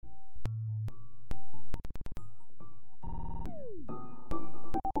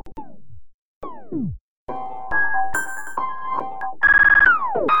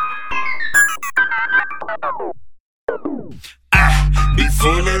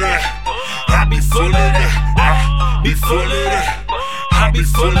full of that. I be full of that. I be full of that. I be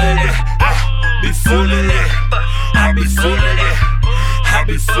full of that. I be full of that. I be full of that. I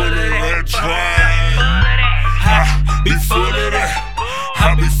be full of that drive. I be full of that.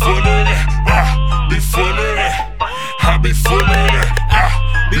 I be full of that. I be full of that. I be full of that.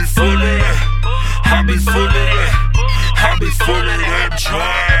 I be full of that. I be full of that. I be full of that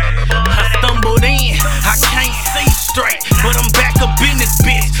drive. I stumbled in, I can't see straight, but I'm back up in this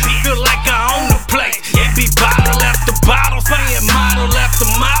bitch. Feel like I own the place. It be bottle after bottle, saying model after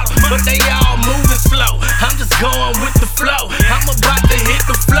model, but they all moving slow. I'm just going with the flow. I'm about to hit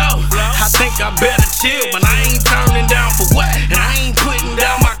the flow. I think I better chill, but I ain't turning down for what, and I ain't putting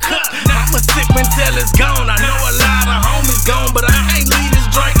down my cup. I'ma sip until it's gone. I know a lot of homies gone, but I can't leave this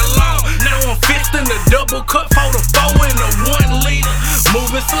drink alone. Now I'm fisting the double cup for the 4 and the 1 liter.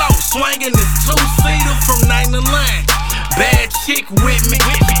 Moving slow, swinging this 2-seater from 9 to 9. Bad chick with me,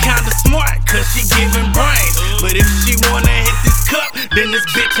 she kinda smart, cause she giving brains. But if she wanna hit this cup, then this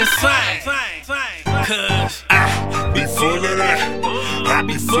bitch insane. Cause I be full of that. I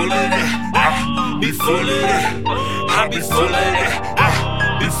be full of that. I be full of that. I be full of that.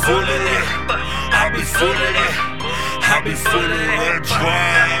 I be full of that. I be full of that. I be full of that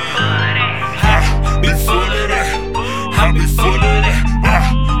drive. I be full of that. I be full of that.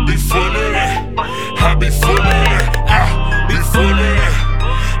 I be full of that. I be full of that. I be full of that.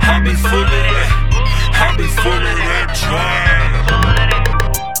 I be full of that. I be full of that drive.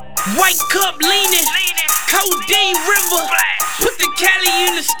 white cup leaning, codeine river, put the Cali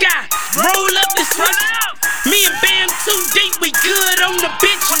in the sky, roll up the switch. Me and Bam too deep, we good on the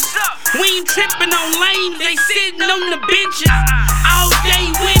benches. We ain't tripping on lanes, they sitting on the benches. All day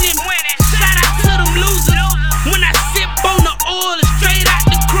winning, shout out to them losers. When I sip on the oil, it's straight out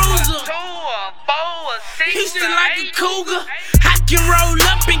the cruiser. Houston like a cougar, I can roll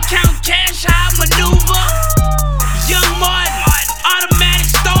up and count cash, how I maneuver. Young Martin, automatic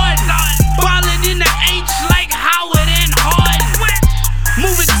starting, ballin' in the H like Howard and Harden.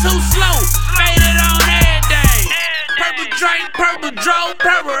 Moving too slow, faded on everything. Purple drink, purple draw,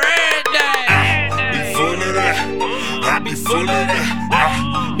 purple everything. I be full of that. I be full of that.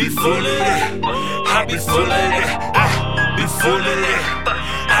 I be full of that. I be full of that. I be full of that.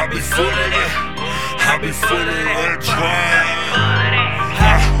 I be full of that. I be full of that drive.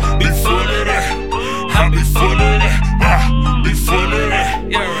 I be full of that. I be full of that. I be full of that.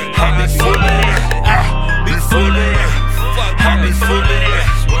 I be full of that. I be full of that. I be full of that.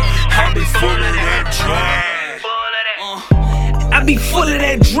 I be full of that drive. I be full of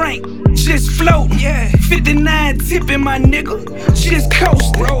that drink, just floating. 59 tipping, my nigga, just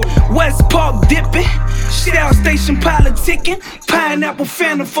coasting. West Park dipping, Shell Station politicking. Pineapple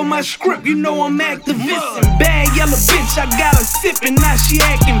Phantom for my script, you know I'm activist. Bad yellow bitch, I got her sipping, now she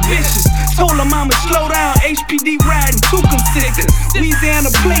acting vicious. Told her mama slow down, HPD riding too consistent.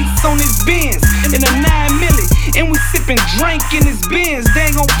 Louisiana plates on his Benz, in a 9 milli, and we sipping drink in his Benz. They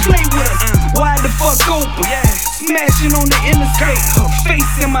ain't gon' play with us, wide the fuck open. Smashing on the interstate,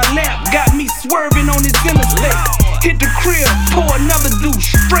 face in my lap, got me swerving on this interstate. Hit the crib, pour another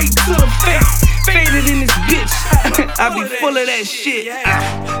douche, straight to the face. Faded in this bitch, I be full of that shit.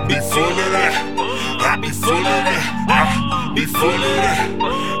 I be full of that. I be full of that. I be full of that.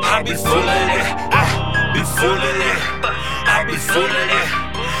 I be full of that. I be full of that. I be full of that.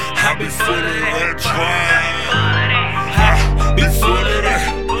 I be full of that drive. I be full of that.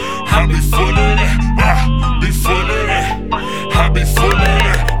 I be full of that. I be full of that. I be full of that.